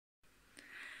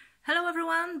Hello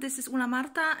everyone, this is Ula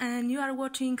Marta and you are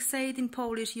watching Say It in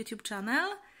Polish YouTube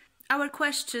channel. Our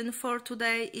question for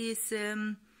today is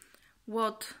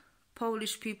what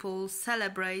Polish people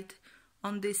celebrate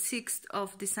on the 6th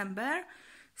of December.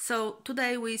 So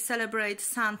today we celebrate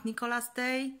St. Nicolas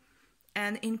Day,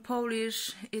 and in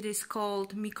Polish it is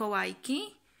called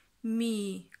Mikolajki.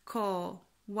 Mikołajki.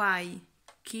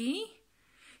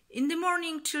 In the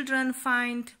morning children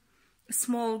find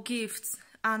small gifts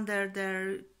under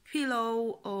their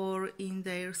pillow or in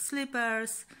their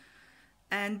slippers,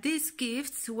 and these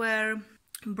gifts were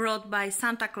brought by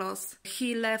Santa Claus.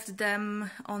 He left them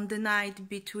on the night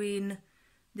between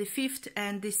the 5th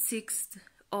and the 6th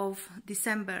of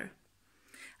December.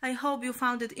 I hope you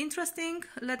found it interesting.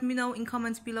 Let me know in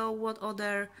comments below what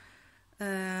other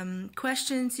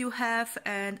questions you have,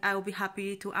 and I will be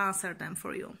happy to answer them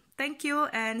for you. Thank you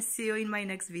and see you in my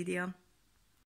next video.